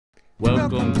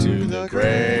Welcome to the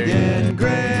Greg and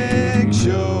Kraig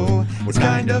Show. It's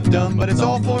kind of dumb, but it's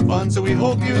all for fun, so we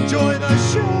hope you enjoy the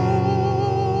show.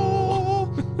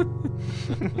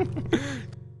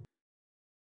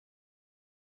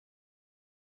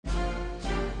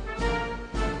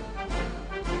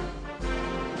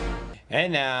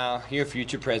 And now, your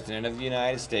future President of the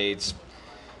United States,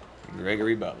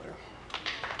 Gregory Butler.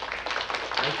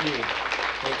 Thank you.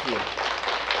 Thank you.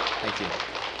 Thank you.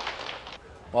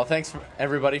 Well, thanks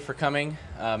everybody for coming.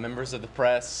 Members of the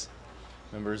press,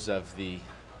 members of the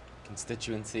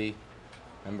constituency,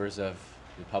 members of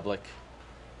the public,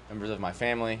 members of my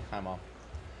family. Hi, Mom.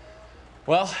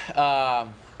 Well,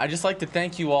 I'd just like to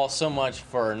thank you all so much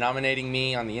for nominating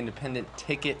me on the independent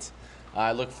ticket.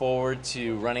 I look forward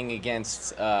to running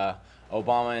against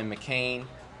Obama and McCain.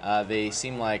 They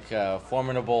seem like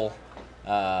formidable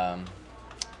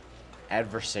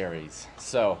adversaries.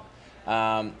 So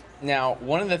now,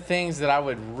 one of the things that I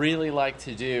would really like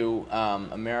to do,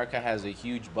 America has a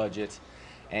huge budget,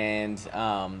 and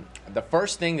the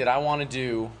first thing that I want to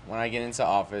do when I get into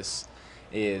office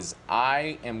is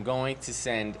I am going to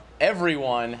send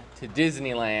everyone to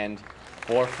Disneyland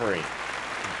for free.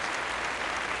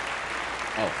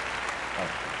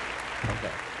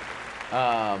 Okay.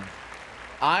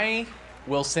 I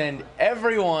will send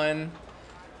everyone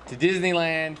to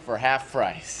Disneyland for half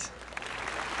price.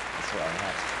 That's what I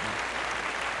have.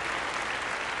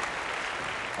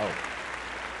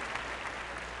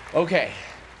 Oh. Okay.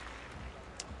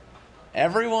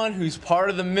 Everyone who's part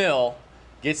of the mill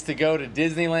gets to go to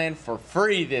Disneyland for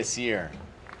free this year.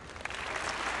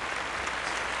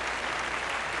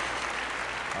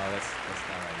 Oh, that's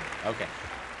not right. Okay.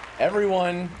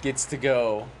 Everyone gets to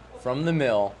go from the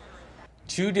mill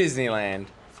to Disneyland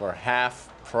for half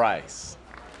price.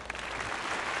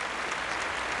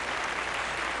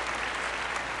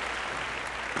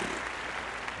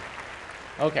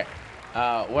 Okay,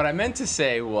 what I meant to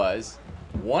say was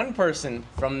one person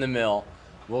from the mill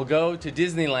will go to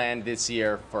Disneyland this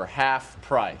year for half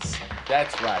price.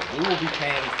 That's right, we will be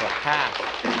paying for half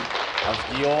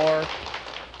of your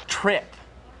trip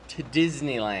to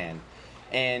Disneyland.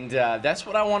 And that's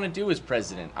what I want to do as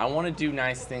president. I want to do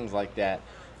nice things like that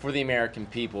for the American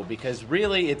people, because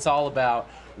really it's all about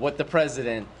what the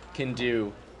president can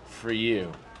do for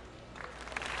you.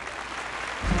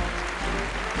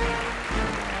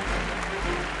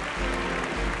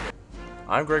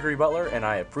 I'm Gregory Butler, and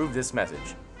I approve this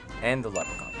message. And the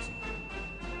leprechauns.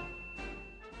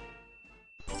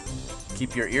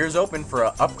 Keep your ears open for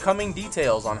upcoming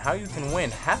details on how you can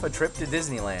win half a trip to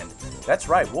Disneyland. That's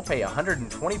right, we'll pay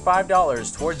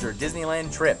 $125 towards your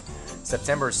Disneyland trip,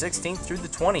 September 16th through the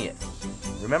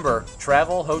 20th. Remember,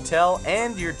 travel, hotel,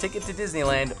 and your ticket to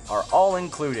Disneyland are all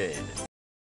included.